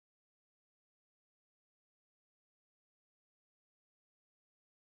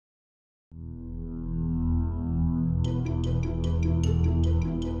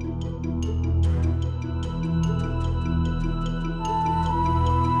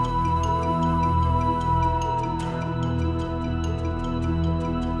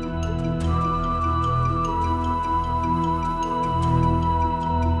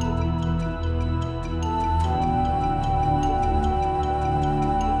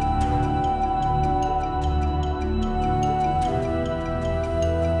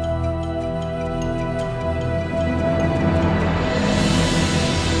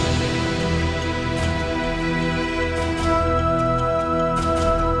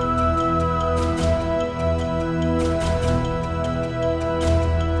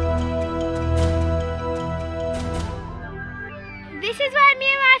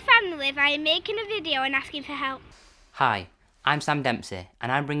I am making a video and asking for help. Hi, I'm Sam Dempsey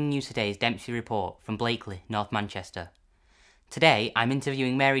and I'm bringing you today's Dempsey Report from Blackley, North Manchester. Today I'm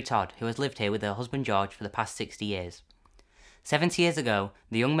interviewing Mary Todd, who has lived here with her husband George for the past 60 years. 70 years ago,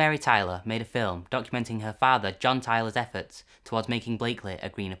 the young Mary Tyler made a film documenting her father John Tyler's efforts towards making Blackley a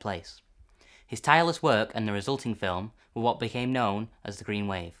greener place. His tireless work and the resulting film were what became known as the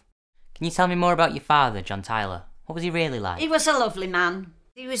GreenWave. Can you tell me more about your father, John Tyler? What was he really like? He was a lovely man.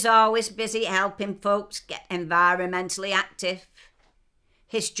 He was always busy helping folks get environmentally active.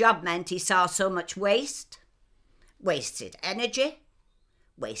 His job meant he saw so much waste, wasted energy,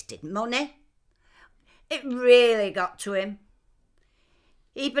 wasted money. It really got to him.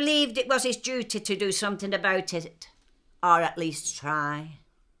 He believed it was his duty to do something about it, or at least try.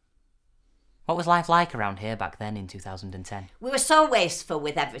 What was life like around here back then in 2010? We were so wasteful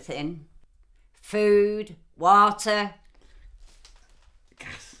with everything. Food, water,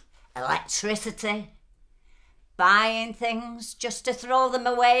 electricity, buying things just to throw them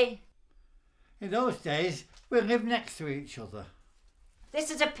away. In those days, we lived next to each other. This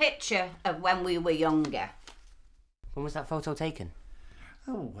is a picture of when we were younger. When was that photo taken?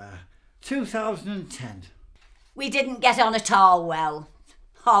 2010. We didn't get on at all well.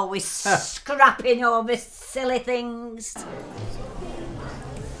 Always scrapping over silly things.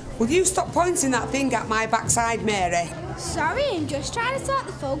 Will you stop pointing that thing at my backside, Mary? Sorry, I'm just trying to sort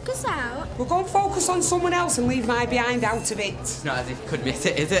the focus out. We'll go and focus on someone else and leave my behind out of it. It's not as if you could miss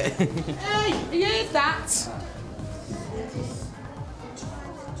it, is it? Hey, you heard that?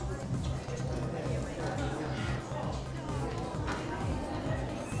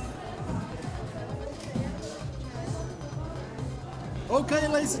 Okay,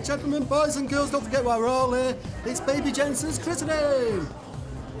 ladies and gentlemen, boys and girls, don't forget why we're all here. It's Baby Jensen's christening.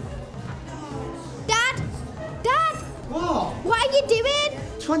 Dad! Dad! What? What are you doing?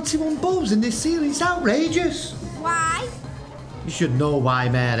 21 bulbs in this ceiling, it's outrageous. Why? You should know why,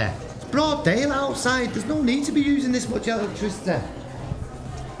 Mary. It's broad daylight outside, there's no need to be using this much electricity.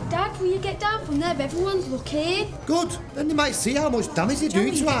 Dad, will you get down from there? Everyone's looking. Good, then they might see how much damage you're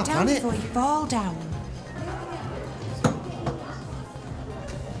doing to our planet. Before you fall down.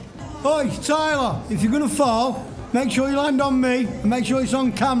 Oi, Tyler, if you're going to fall, make sure you land on me and make sure it's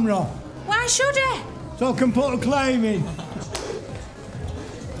on camera. Why should I? So I can put a claim in.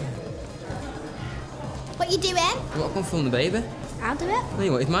 What you doing? You want to come film the baby? I'll do it. No,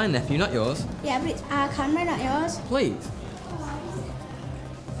 you want, it's my nephew, not yours. Yeah, but it's our camera, not yours. Please.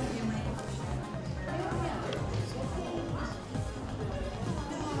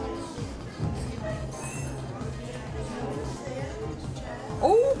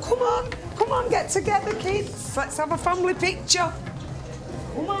 Oh, come on, get together, kids. Let's have a family picture.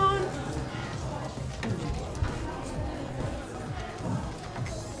 Come on.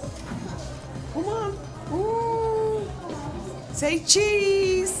 Come on. Ooh. Say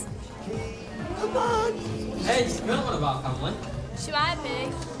cheese. Come on. Hey, you don't want about family? She might be.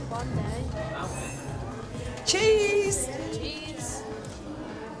 One day. Cheese. Cheese.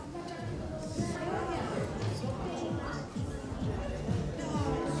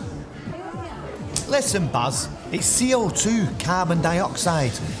 Listen, Baz, it's CO2, carbon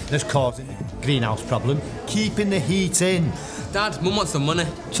dioxide, that's causing the greenhouse problem, keeping the heat in. Dad, Mum wants some money.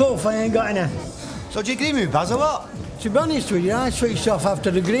 Tough, I ain't got any. So do you agree with me, Baz, or what? To be honest with you, I switched off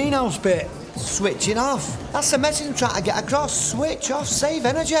after the greenhouse bit. Switching off. That's the message I'm trying to get across. Switch off, save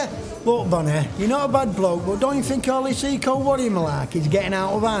energy. Look, Bonnie, you're not a bad bloke, but don't you think all this eco-worry malarkey is getting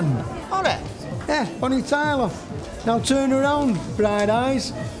out of hand? Alright. Yeah, Bonnie Tyler. Now turn around, bright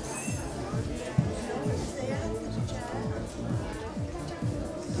eyes.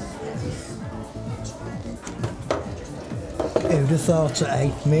 Who'd have thought it,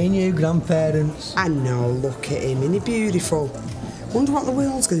 eh? Me and you, grandparents. I know, look at him, isn't he beautiful? Wonder what the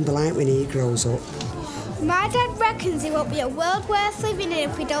world's going to be like when he grows up. My dad reckons it won't be a world worth living in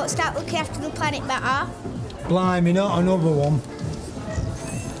if we don't start looking after the planet better. Blimey, not another one.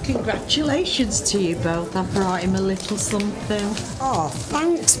 Congratulations to you both. I brought him a little something. Oh,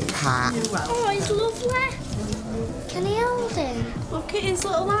 thanks, Pat. Oh, he's lovely. Can he hold him? Look at his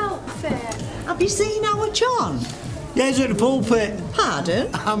little outfit. Have you seen our John? Yeah, he's at the pulpit. Pardon?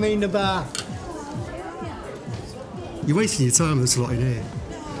 I mean the bar. You're wasting your time with this lot in here.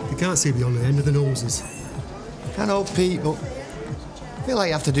 You can't see beyond the end of the noses. I know, Pete, but I feel like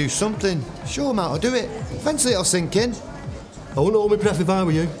you have to do something. Show them how to do it. Eventually it'll sink in. I wouldn't hold my breath if I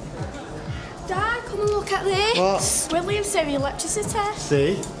were you. Dad, come and look at this. What? William's saving electricity.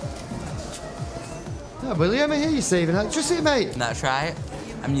 See? Yeah, William, I hear you saving electricity, mate. That's right.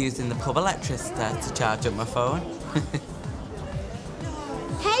 I'm using the pub electricity to charge up my phone.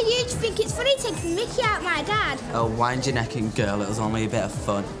 Hey, you think it's funny taking the mickey out my dad? Oh, wind your neck in, girl. It was only a bit of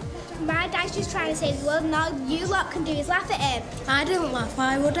fun. My dad's just trying to save the world and all you lot can do is laugh at him. I didn't laugh,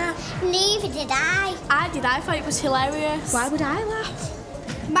 why would I? Neither did I. I did, I thought it was hilarious. Why would I laugh?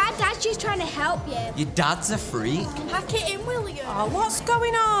 My dad's just trying to help you. Your dad's a freak. Pack it in, William. Oh, what's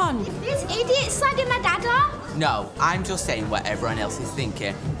going on? This idiot's slagging my dad off. No, I'm just saying what everyone else is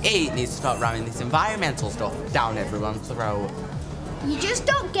thinking. He needs to stop ramming this environmental stuff down everyone's throat. You just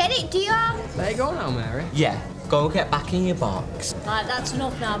don't get it, do you? There you go now, Mary. Yeah, go get back in your box. Right, that's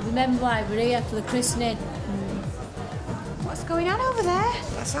enough now. Remember why we're here for the christening. What's going on over there?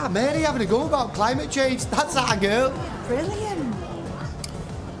 That's our Mary having a go about climate change. That's our girl. Brilliant.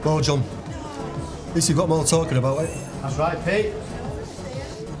 Well, John, at least you've got more talking about it. That's right, Pete.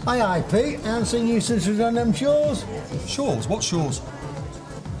 Aye, Pete. I haven't seen you since we was on them shores. Shores? What shores?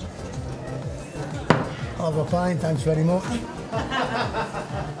 I'll have a pint, thanks very much.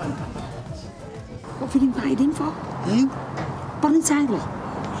 What have you invited him for? You? Bonnie Tyler.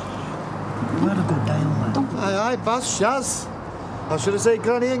 We had a good day, haven't we? Aye, Baz, Shaz. Or should I say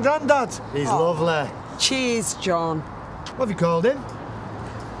Granny and Grandad? He's lovely. Cheers, John. What have you called him?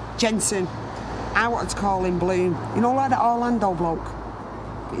 Jensen. I wanted to call him Bloom. You know, like that Orlando bloke?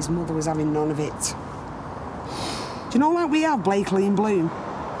 But his mother was having none of it. Do you know, like we have Blackley and Bloom?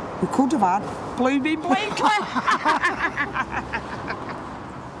 We could have had Bloomy Blakely.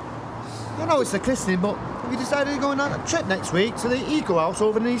 I know it's the christening, but have you decided to go on a trip next week to the Eco House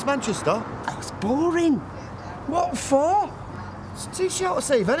over in East Manchester? Oh, it's boring. What for? Teach you how to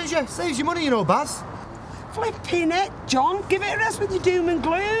save energy. Saves you money, you know, Baz. Flipping it, John. Give it a rest with your doom and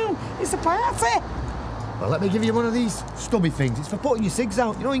gloom. It's a party. Well, let me give you one of these stubby things. It's for putting your cigs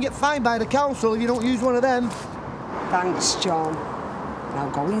out. You know, you get fined by the council if you don't use one of them. Thanks, John. Now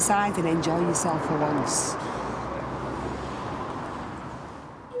go inside and enjoy yourself for once.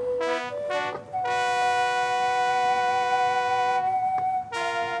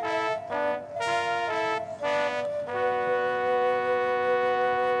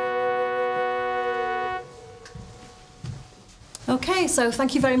 Okay, so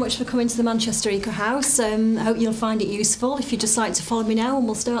thank you very much for coming to the Manchester Eco House. I hope you'll find it useful. If you'd just like to follow me now and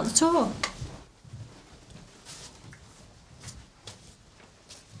we'll start the tour.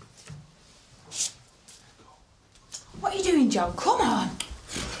 What are you doing, John? Come on.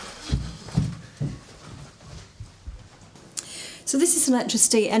 So this is an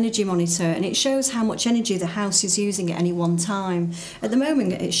electricity energy monitor and it shows how much energy the house is using at any one time. At the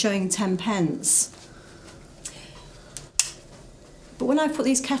moment it's showing 10 pence. But when I put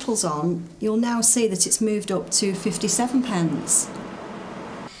these kettles on, you'll now see that it's moved up to 57 pence.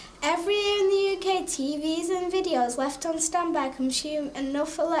 Every year in the UK, TVs and videos left on standby consume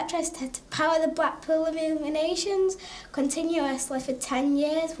enough electricity to power the Blackpool illuminations continuously for 10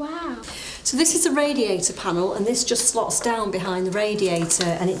 years. Wow. So this is a radiator panel and this just slots down behind the radiator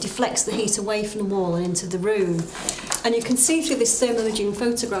and it deflects the heat away from the wall and into the room. And you can see through this thermal imaging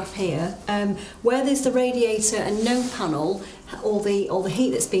photograph here, where there's the radiator and no panel, all the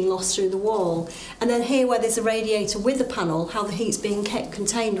heat that's being lost through the wall. And then here where there's a radiator with the panel, how the heat's being kept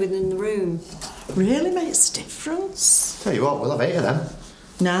contained within the room. Really makes a difference. Tell you what, we'll have 8 of them.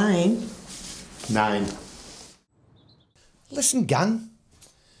 9. 9. Listen, gang,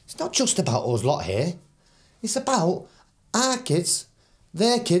 it's not just about us lot here. It's about our kids,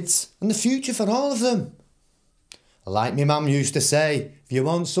 their kids, and the future for all of them. Like my mum used to say, if you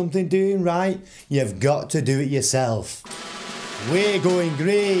want something doing right, you've got to do it yourself. We're going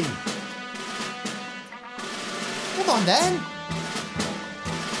green. Come on then.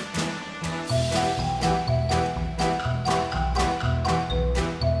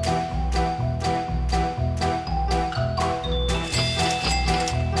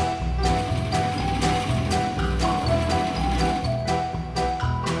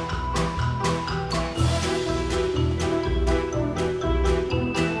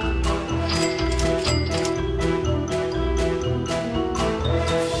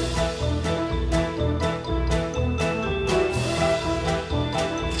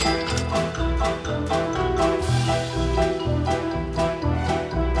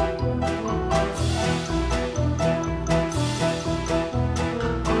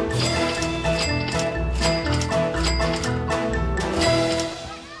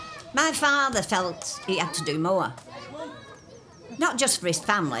 My father felt he had to do more. Not just for his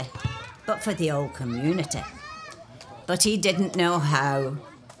family, but for the whole community. But he didn't know how.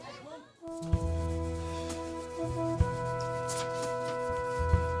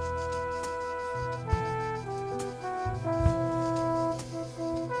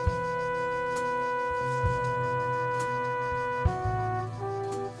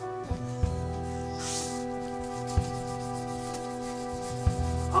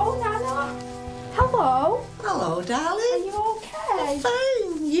 Oh, Nana. Hello. Hello, darling. Are you okay?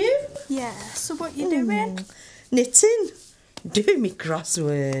 Fine, you? Yeah, so what you doing? Knitting. Doing me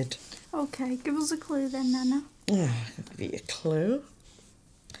crossword. Okay, give us a clue then, Nana. I'll give you a clue.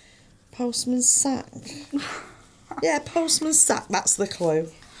 Postman's sack. Yeah, postman's sack, that's the clue.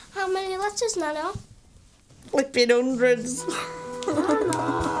 How many letters, Nana? Flipping hundreds.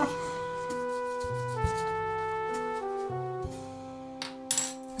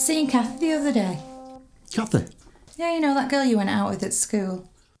 I seen Kathy the other day. Kathy? Yeah, you know that girl you went out with at school.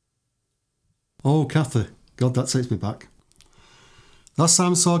 Oh, Kathy. God, that takes me back. Last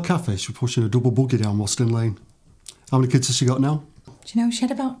time I saw Kathy, she was pushing a double buggy down Mostyn Lane. How many kids has she got now? Do you know she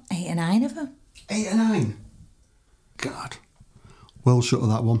had about 8 or 9 of them? 8 or 9? God. Well shut of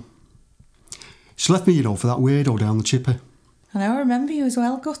that one. She left me, you know, for that weirdo down the chippy. I know, I remember you as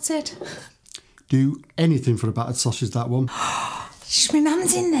well, gutted. Do anything for a battered sausage, that one. Shh, my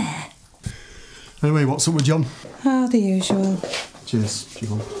mum's in there. Anyway, what's up with John? Oh, the usual. Cheers,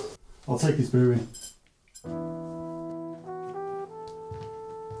 John. I'll take his brew in.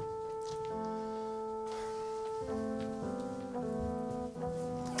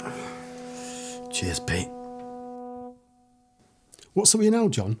 Cheers, Pete. What's up with you now,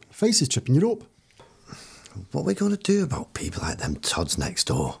 John? Face is tripping you up. What are we going to do about people like them Todds next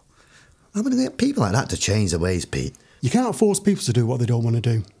door? How are we going to get people like that to change their ways, Pete? You can't force people to do what they don't want to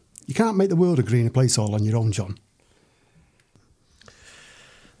do. You can't make the world a greener place all on your own, John. I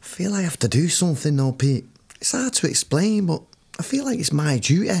feel I have to do something though, Pete. It's hard to explain, but I feel like it's my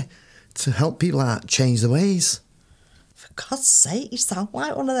duty to help people like that change their ways. For God's sake, you sound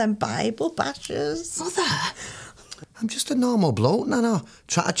like one of them Bible bashers. Mother! I'm just a normal bloke, Nana.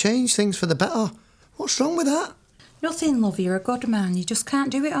 Try to change things for the better. What's wrong with that? Nothing, love, you're a good man. You just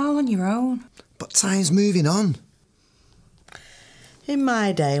can't do it all on your own. But time's moving on. In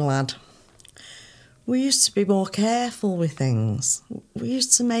my day, lad, we used to be more careful with things. We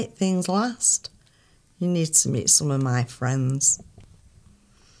used to make things last. You need to meet some of my friends.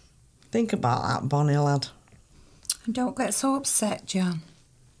 Think about that, Bonnie, lad. And don't get so upset, John.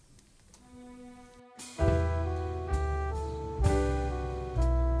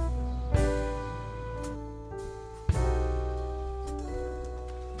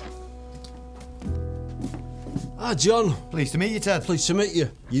 Ah, John. Pleased to meet you, Ted. Pleased to meet you.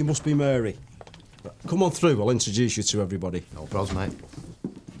 You must be Mary. Come on through, I'll introduce you to everybody. No problems, mate.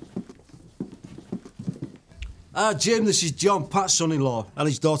 Ah, Jim, this is John, Pat's son-in-law, and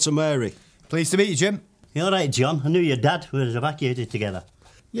his daughter Mary. Pleased to meet you, Jim. You all right, John? I knew your dad. We was evacuated together.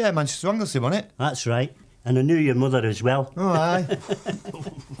 Yeah, Manchester Anglesey, wasn't it? That's right. And I knew your mother as well. Oh, aye.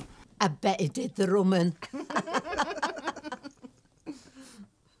 I bet he did the rumming.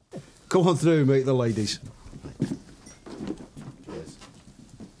 Come on through, meet the ladies.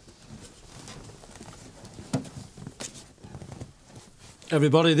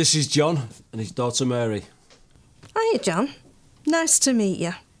 Everybody, this is John and his daughter Mary. Hiya, John. Nice to meet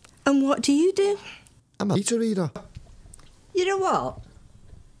you. And what do you do? I'm a meter reader. You know what?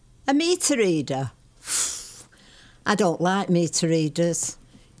 A meter reader? I don't like meter readers.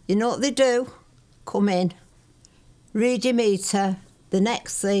 You know what they do? Come in, read your meter. The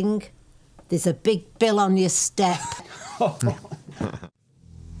next thing, there's a big bill on your step.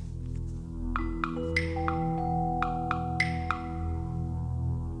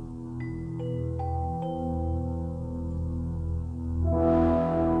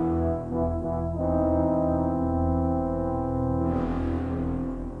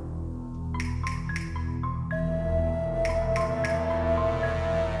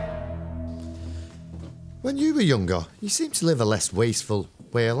 When you were younger, you seemed to live a less wasteful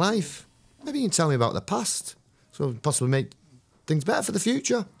way of life. Maybe you can tell me about the past, so possibly make things better for the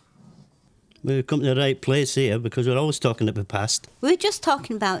future. We've come to the right place here because we're always talking about the past. We're just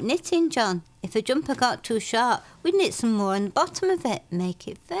talking about knitting, John. If a jumper got too short, we'd knit some more on the bottom of it, make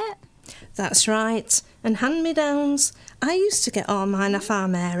it fit. That's right. And hand-me-downs. I used to get all mine off our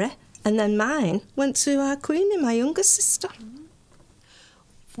Mary, and then mine went to our Queenie, my younger sister.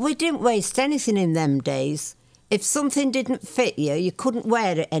 We didn't waste anything in them days. If something didn't fit you, you couldn't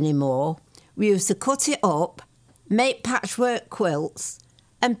wear it anymore. We used to cut it up, make patchwork quilts,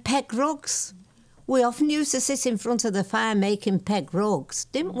 And peg rugs. We often used to sit in front of the fire making peg rugs,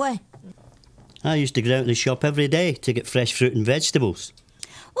 didn't we? I used to go out in the shop every day to get fresh fruit and vegetables.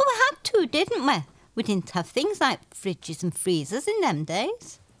 Well, we had to, didn't we? We didn't have things like fridges and freezers in them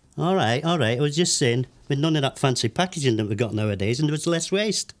days. All right. I was just saying, with none of that fancy packaging that we got nowadays, and there was less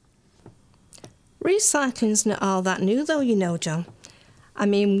waste. Recycling's not all that new, though, you know, John. I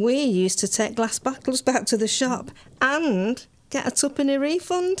mean, we used to take glass bottles back to the shop and get a tuppenny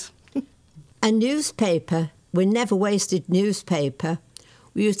refund. A newspaper. We never wasted newspaper.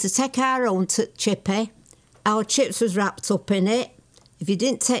 We used to take our own to Chippy. Our chips was wrapped up in it. If you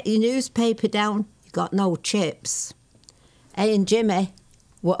didn't take your newspaper down, you got no chips. Hey, and Jimmy,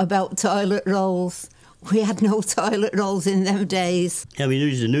 what about toilet rolls? We had no toilet rolls in them days. Yeah, we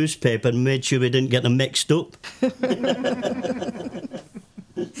used the newspaper and made sure we didn't get them mixed up.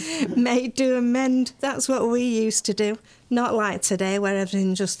 Made, do and mend. That's what we used to do. Not like today, where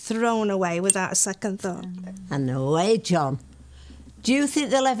everything's just thrown away without a second thought. And no way, John. Do you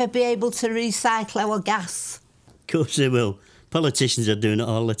think they'll ever be able to recycle our gas? Of course they will. Politicians are doing it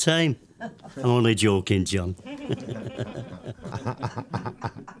all the time. I'm only joking, John.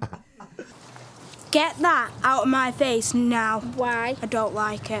 Get that out of my face now. Why? I don't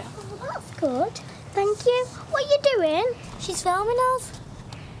like it. Oh, that's good. Thank you. What are you doing? She's filming us.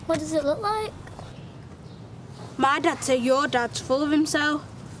 What does it look like? My dad said your dad's full of himself.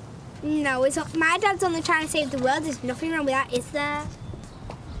 No, it's not. My dad's only trying to save the world. There's nothing wrong with that, is there?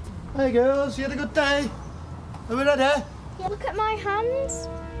 Hey girls, you had a good day? Are we ready? Yeah, look at my hands.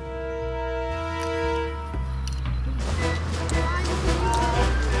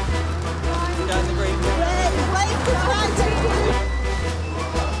 Down the green way.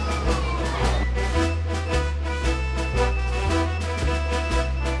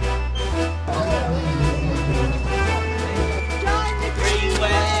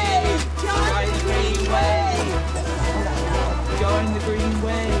 Join the green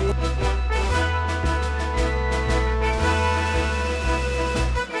way.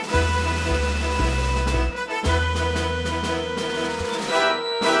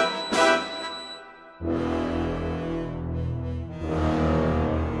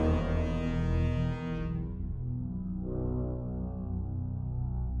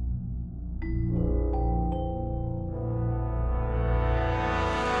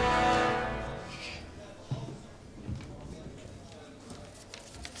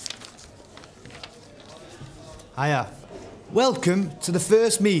 Hiya. Welcome to the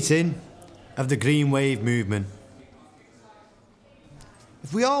first meeting of the GreenWave movement.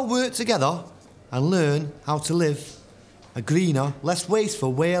 If we all work together and learn how to live a greener, less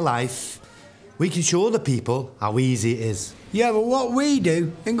wasteful way of life, we can show the people how easy it is. Yeah, but what we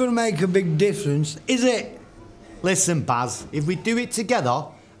do ain't going to make a big difference, is it? Listen, Baz, if we do it together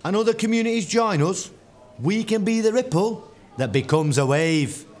and other communities join us, we can be the ripple that becomes a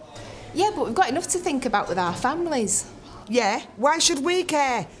wave. Yeah, but we've got enough to think about with our families. Yeah, why should we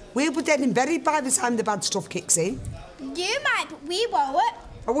care? We'll be dead and buried by the time the bad stuff kicks in. You might, but we won't.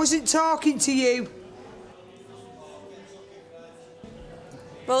 I wasn't talking to you.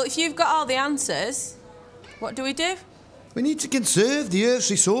 Well, if you've got all the answers, what do we do? We need to conserve the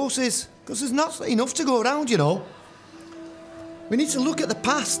Earth's resources, because there's not enough to go around, you know. We need to look at the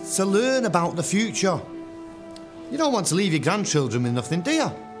past to learn about the future. You don't want to leave your grandchildren with nothing, do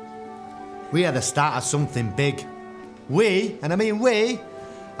you? We are the start of something big. We, and I mean we,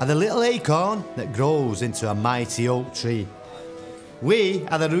 are the little acorn that grows into a mighty oak tree. We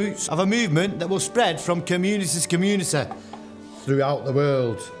are the roots of a movement that will spread from community to community throughout the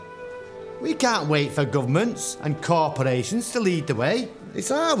world. We can't wait for governments and corporations to lead the way.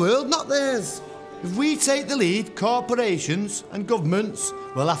 It's our world, not theirs. If we take the lead, corporations and governments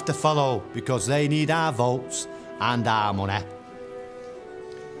will have to follow because they need our votes and our money.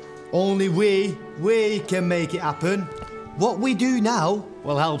 Only we can make it happen. What we do now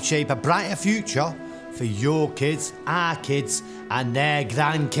will help shape a brighter future for your kids, our kids, and their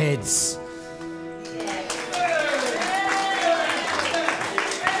grandkids.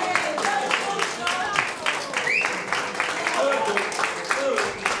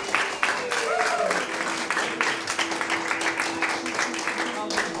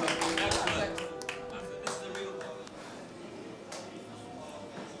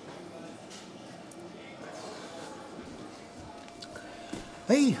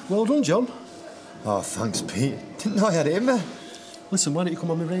 Hey, well done, John. Oh, thanks, Pete. Didn't know I had it in me. Listen, why don't you come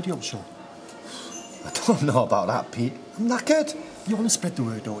on my radio show? I don't know about that, Pete. I'm knackered. You want to spread the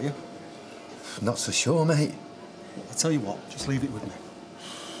word, don't you? Not so sure, mate. I'll tell you what, just leave it with me.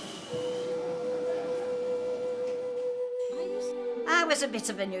 I was was a bit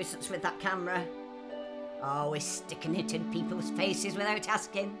of a nuisance with that camera. Always sticking it in people's faces without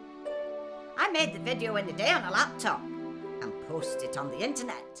asking. I made the video in a day on a laptop and posted it on the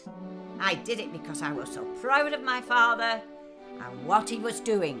internet. I did it because I was so proud of my father and what he was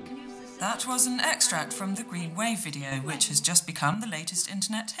doing. That was an extract from the GreenWave video, which has just become the latest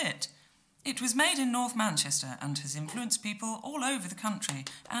internet hit. It was made in North Manchester and has influenced people all over the country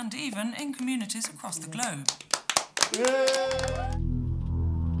and even in communities across the globe.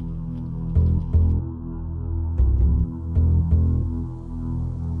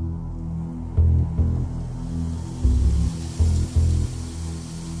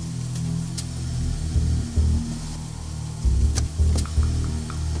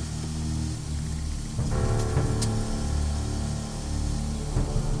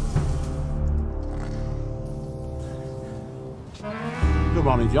 Good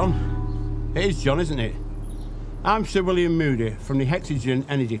morning, John. It is John, isn't it? I'm Sir William Moody from the Hexagen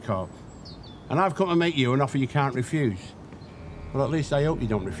Energy Corp. And I've come to make you an offer you can't refuse. Well, at least I hope you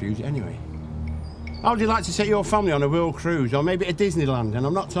don't refuse it anyway. How would you like to take your family on a world cruise, or maybe to Disneyland, and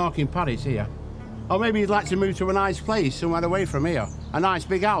I'm not talking Paris here. Or maybe you'd like to move to a nice place somewhere away from here, a nice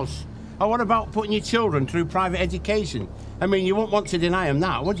big house. Or what about putting your children through private education? I mean, you wouldn't want to deny them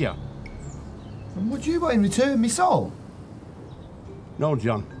that, would you? And would you want in return, me soul? No,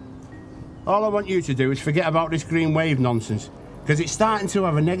 John. All I want you to do is forget about this GreenWave nonsense, because it's starting to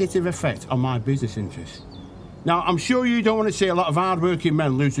have a negative effect on my business interests. Now, I'm sure you don't want to see a lot of hard-working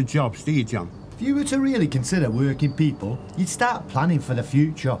men lose their jobs, do you, John? If you were to really consider working people, you'd start planning for the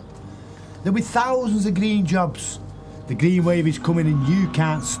future. There'll be thousands of green jobs. The GreenWave is coming and you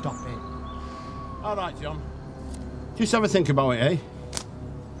can't stop it. All right, John. Just have a think about it, eh?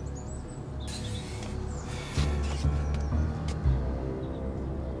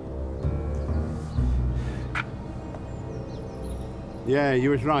 Yeah, you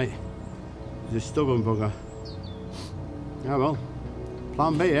was right. He's a stubborn bugger. Yeah, well,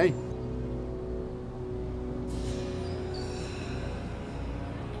 plan B, eh?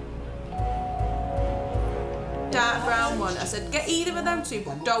 Dark brown one. I said, get either of them two,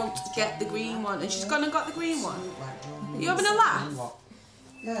 but don't get the green one. And she's gone and got the green one. Are you having a laugh?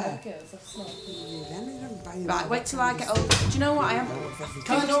 Yeah. Right, wait till I get over. Do you know what I am?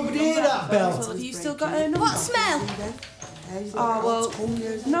 Can't nobody hear that bell? Well, have you still got her number? What smell? Oh, well,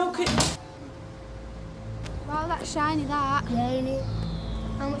 no. Wow, that's shiny, that. Yeah, ain't it?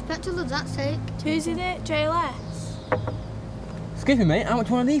 How much petrol does that take? Who's in it? JLS? Excuse me, mate, how much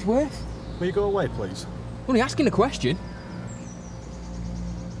one of these worth? Will you go away, please? Only asking a question.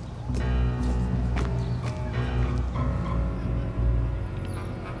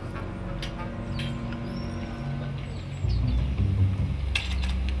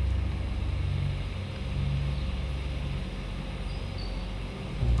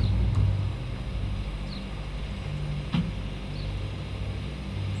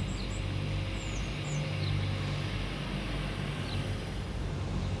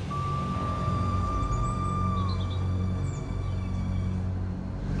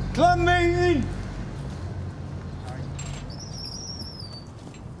 Club meeting!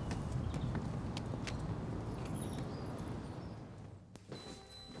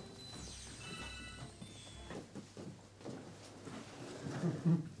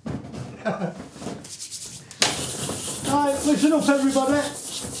 Right, listen up everybody.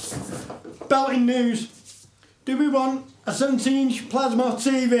 Belting news. Do we want a 70-inch plasma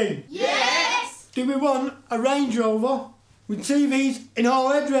TV? Yes! Do we want a Range Rover with TVs in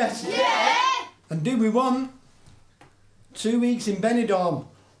all headrests? Yeah! And do we want 2 weeks in Benidorm,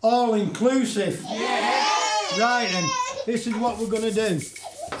 all inclusive? Yeah! Right then, this is what we're going to do.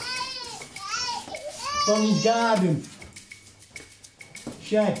 Bonnie's garden,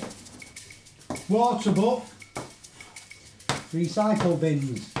 shed, water butt, recycle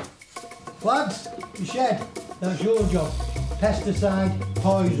bins. Lads, the shed, that's your job. Pesticide,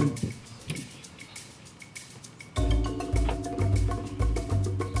 poison.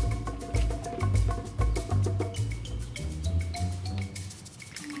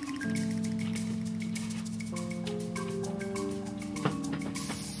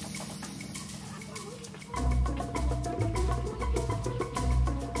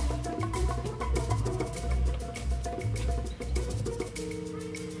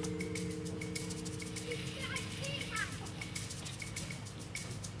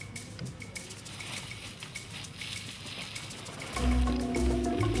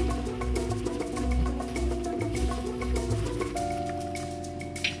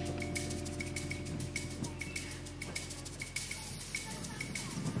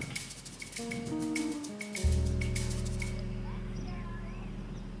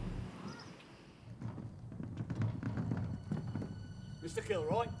 Mr.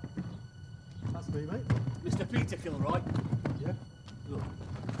 Kilroy. That's me, mate. Mr. Peter Kilroy. Yeah. Look.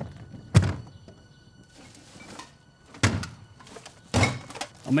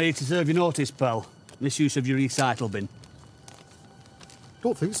 I'm here to serve you notice, pal. Misuse of your recycle bin.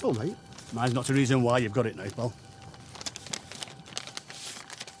 Don't think so, mate. Mine's not a reason why you've got it now, pal.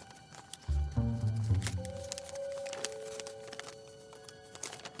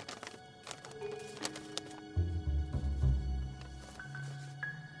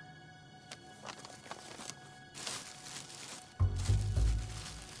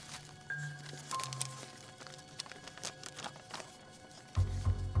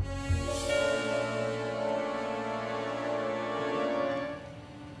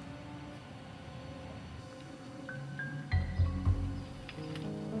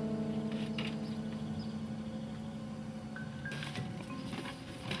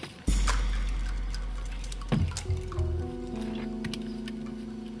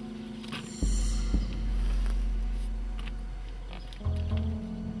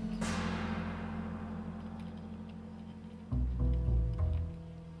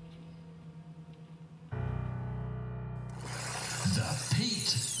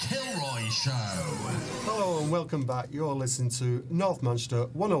 Hello and welcome back. You're listening to North Manchester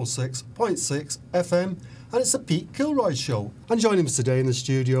 106.6 FM and it's the Pete Kilroy Show. And joining us today in the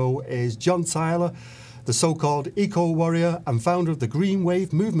studio is John Tyler, the so-called eco-warrior and founder of the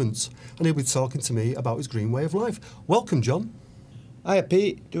GreenWave movement. And he'll be talking to me about his green way of life. Welcome, John. Hiya,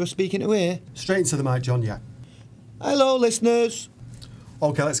 Pete. Do I speak into here? Straight into the mic, John, yeah. Hello, listeners.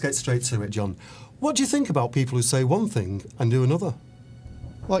 OK, let's get straight to it, John. What do you think about people who say one thing and do another?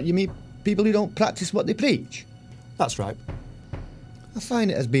 What, you mean people who don't practice what they preach? That's right. I find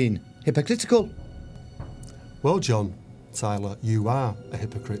it as being hypocritical. Well, John Tyler, you are a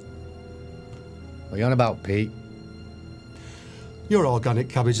hypocrite. What are you on about, Pete? Your organic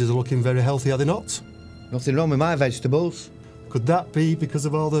cabbages are looking very healthy, are they not? Nothing wrong with my vegetables. Could that be because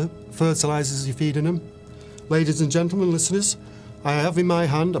of all the fertilisers you're feeding them? Ladies and gentlemen, listeners, I have in my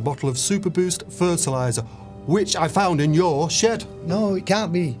hand a bottle of Super Boost fertiliser, which I found in your shed. No, it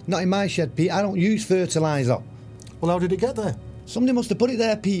can't be. Not in my shed, Pete. I don't use fertiliser. Well, how did it get there? Somebody must have put it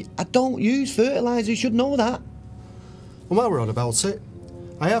there, Pete. I don't use fertiliser. You should know that. Well, while we're on about it,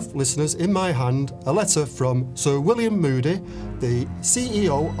 I have, listeners, in my hand a letter from Sir William Moody, the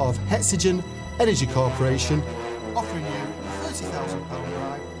CEO of Hexagen Energy Corporation, offering you a £30,000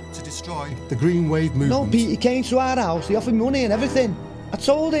 bribe to destroy the GreenWave movement. No, Pete, he came to our house. He offered me money and everything. I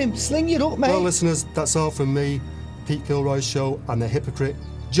told him, sling it up, mate. Well, listeners, that's all from me, Pete Kilroy's show, and the hypocrite,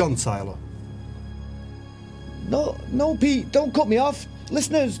 John Tyler. No, Pete, don't cut me off.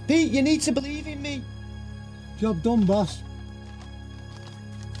 Listeners, Pete, you need to believe in me. Job done, boss.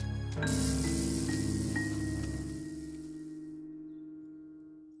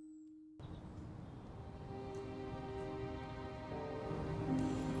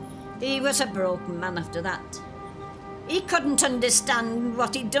 He was a broken man after that. He couldn't understand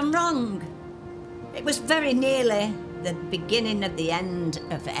what he'd done wrong. It was very nearly the beginning of the end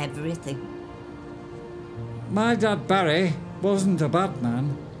of everything. My dad Barry wasn't a bad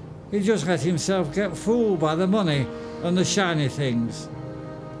man. He just let himself get fooled by the money and the shiny things.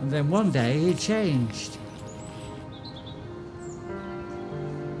 And then one day he changed.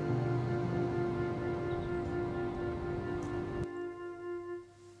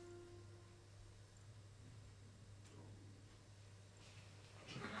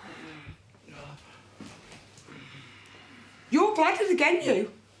 You're Blackley again,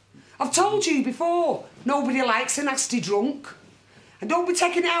 you. I've told you before, nobody likes a nasty drunk. And don't be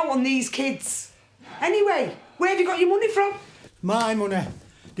taking it out on these kids. Anyway, where have you got your money from? My money.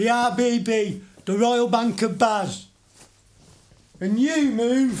 The RBB, the Royal Bank of Baz. And you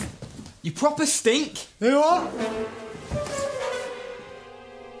move. You proper stink. You what?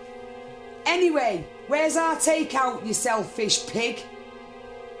 Anyway, where's our takeout, you selfish pig?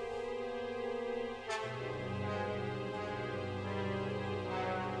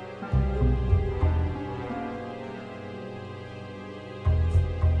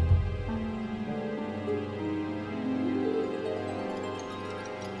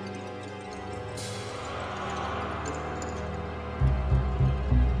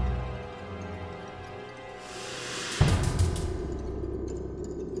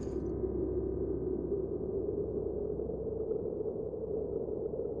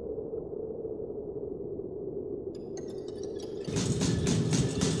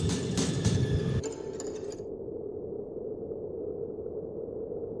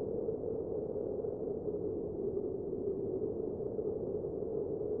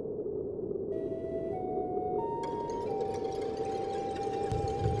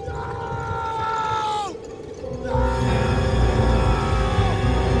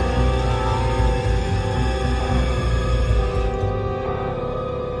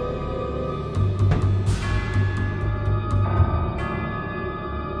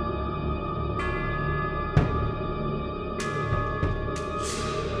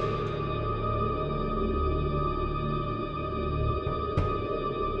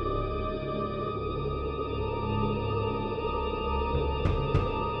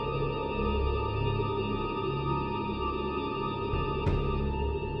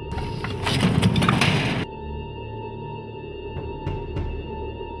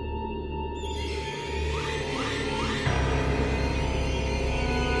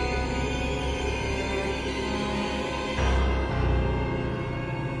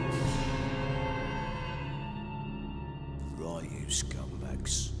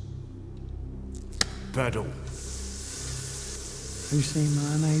 pedal. Who's seen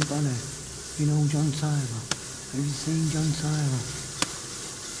my mate Bonnie? You know John Tyler? Have you seen John Tyler?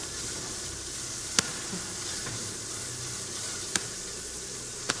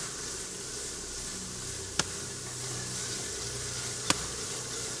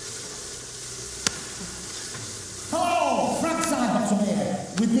 Hello, Frank Sidebottom here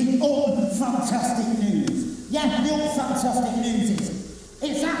with the fantastic news. Yeah, the fantastic news is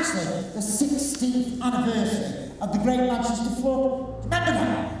it's actually the 16th anniversary of the Great Manchester Flood. Remember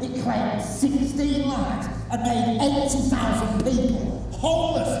that? It claimed 16 lives and made 80,000 people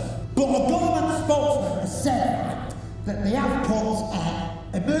homeless. But a government spokesman has said that they have put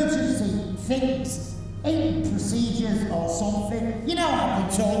emergency things in procedures or something. You know how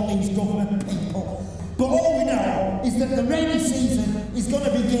they talk, these government people. But all we know is that the rainy season is going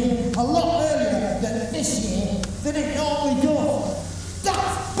to begin a lot earlier than this year than it normally does.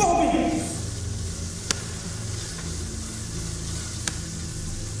 That's bobbing!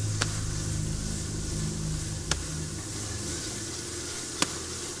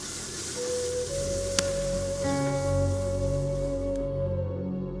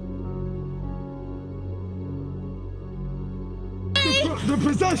 The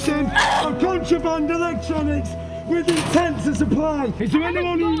possession of contraband electronics with intent to supply. Is there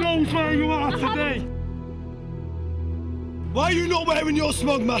anyone who knows where you are today? Why are you not wearing your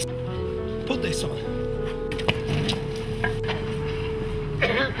smog mask? Put this on.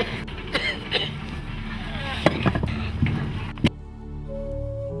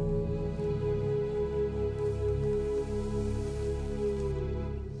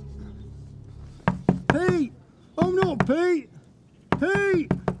 Pete! Oh no, Pete!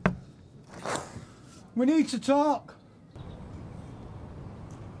 Pete! We need to talk.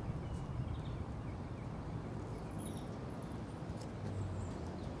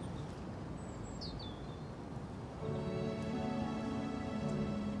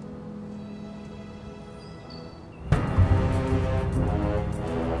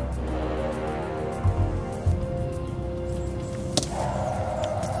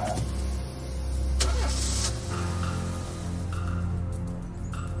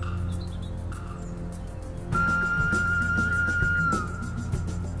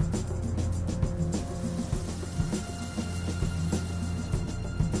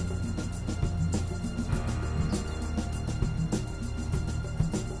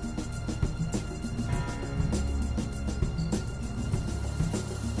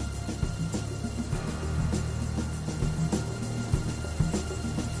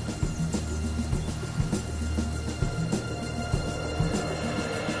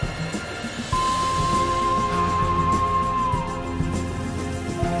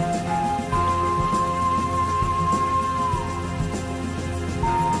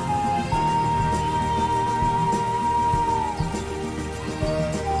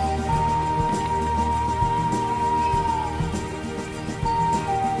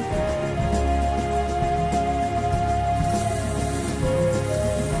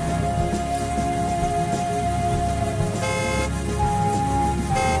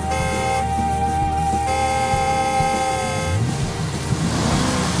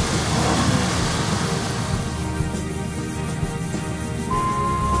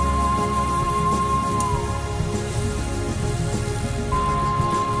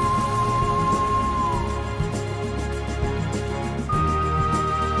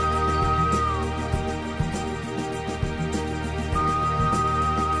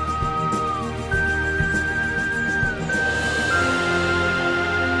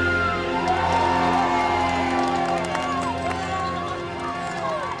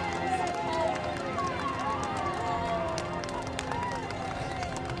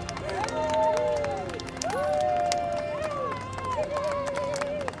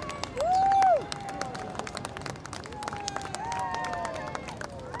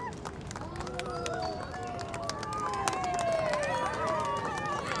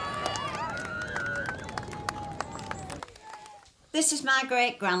 This is my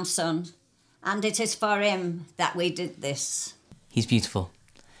great-grandson, and it is for him that we did this. He's beautiful.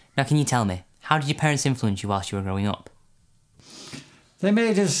 Now, can you tell me, how did your parents influence you whilst you were growing up? They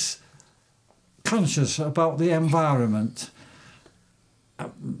made us conscious about the environment,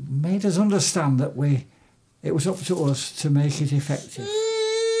 made us understand that it was up to us to make it effective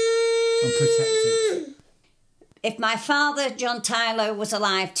and protect it. If my father, John Tyler, was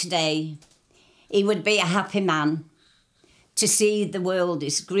alive today, he would be a happy man to see the world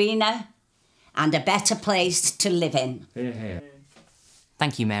is greener and a better place to live in. Hear, hear.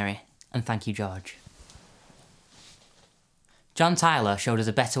 Thank you, Mary, and thank you, George. John Tyler showed us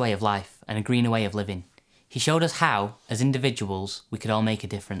a better way of life and a greener way of living. He showed us how, as individuals, we could all make a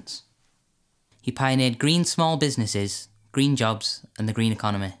difference. He pioneered green small businesses, green jobs, and the green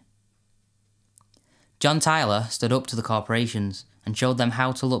economy. John Tyler stood up to the corporations and showed them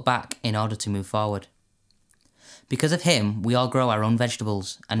how to look back in order to move forward. Because of him, we all grow our own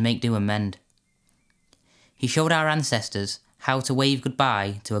vegetables and make do and mend. He showed our ancestors how to wave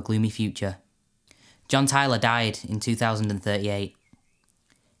goodbye to a gloomy future. John Tyler died in 2038.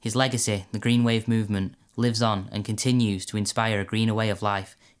 His legacy, the GreenWave movement, lives on and continues to inspire a greener way of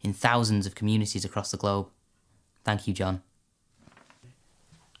life in thousands of communities across the globe. Thank you, John.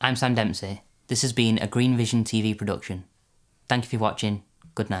 I'm Sam Dempsey. This has been a Green Vision TV production. Thank you for watching.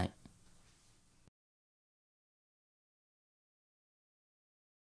 Good night.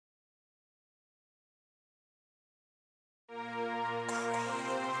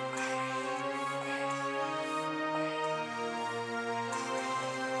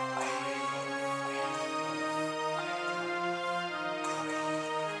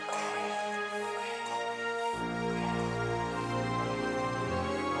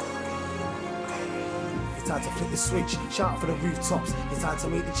 It's time to flip the switch, shout for the rooftops. It's time to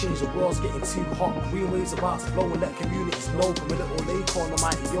make the change, the world's getting too hot. Green waves about to blow and let communities know. From a little lake on the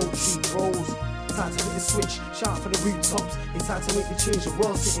mighty oak tree grows. It's time to flip the switch, shout for the rooftops. It's time to make the change, the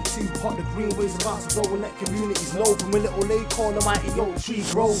world's getting too hot. The green waves about to blow and let communities know. From a little lake on the mighty oak tree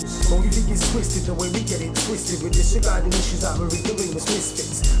grows. No, you think it's twisted the way we get it twisted. With disregarding issues that we're ignoring as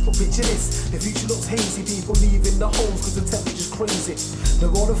misfits. But picture this, the future looks hazy. People leaving the homes cause the temperature's crazy.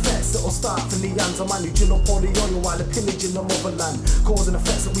 The road effects that'll start from the hands of man who drill up all the oil while they're pillaging the motherland. Causing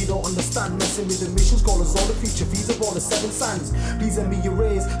effects that we don't understand. Messing with emissions, call us all the future fees of all the seven sands. Please lend me your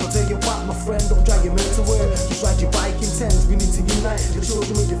ears, don't take your back my friend. Don't drag your mental wear, just ride your bike in tens. We need to unite, the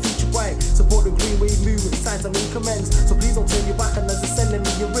children make the future bright. Support the GreenWave movement, it's time to make amends. So please don't turn your back unless it's sending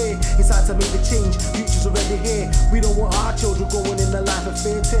me your ear. It's time to make the change, future's already here. We don't want our children growing in a life of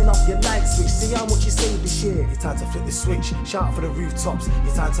fear. Turn off your light switch, see how much you save this year. It's time to flip the switch, shout for the rooftops.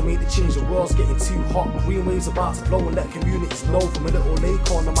 It's time to make the change, the world's getting too hot. Green waves about to blow and let communities know. From a little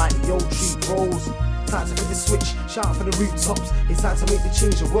lake on the mighty oak tree grows. Time to flip the switch, shout for the rooftops. It's time to make the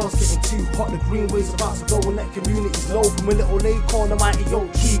change, the world's getting too hot. The green waves about to blow and let communities know. From a little lake on the mighty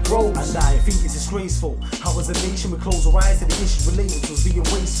oak tree grows. And I think it's disgraceful how as a nation we close our eyes to the issues related to us being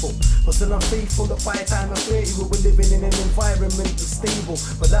wasteful. But still unfaithful that by the time of 30 we'll be living in an environment that's stable.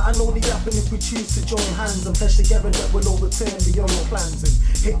 But that will only happen if we choose to join hands and pledge together that we'll overturn the young plans. And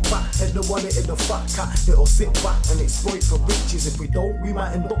hit back at the one in the fat cat that'll sit back and exploit for riches. If we don't, we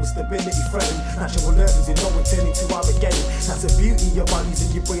might end up with stability threatened. Natural learners, you know we're turning to Armageddon. That's the beauty of your bodies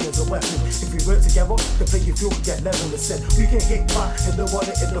and your brain as a weapon. If we work together, the playing field will get level. And said we can hit back at the one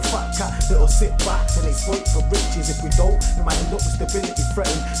in the fat cat that'll sit back and exploit for riches. If we don't, we might end up with stability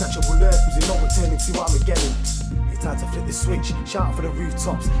threatened. Natural learners, you know we're turning to Armageddon. It's time to flip the switch, shout for the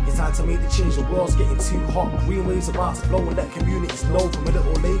rooftops. It's time to make the change, the world's getting too hot. Green waves about to blow and let communities know. From a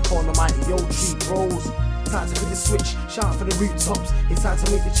little lake on the mighty oak tree grows. Time to flip the switch, shout for the rooftops. It's time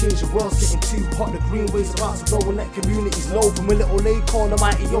to make the change, the world's getting too hot. The green waves about to blow and let communities know. From a little lake on the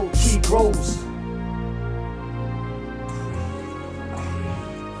mighty oak tree grows.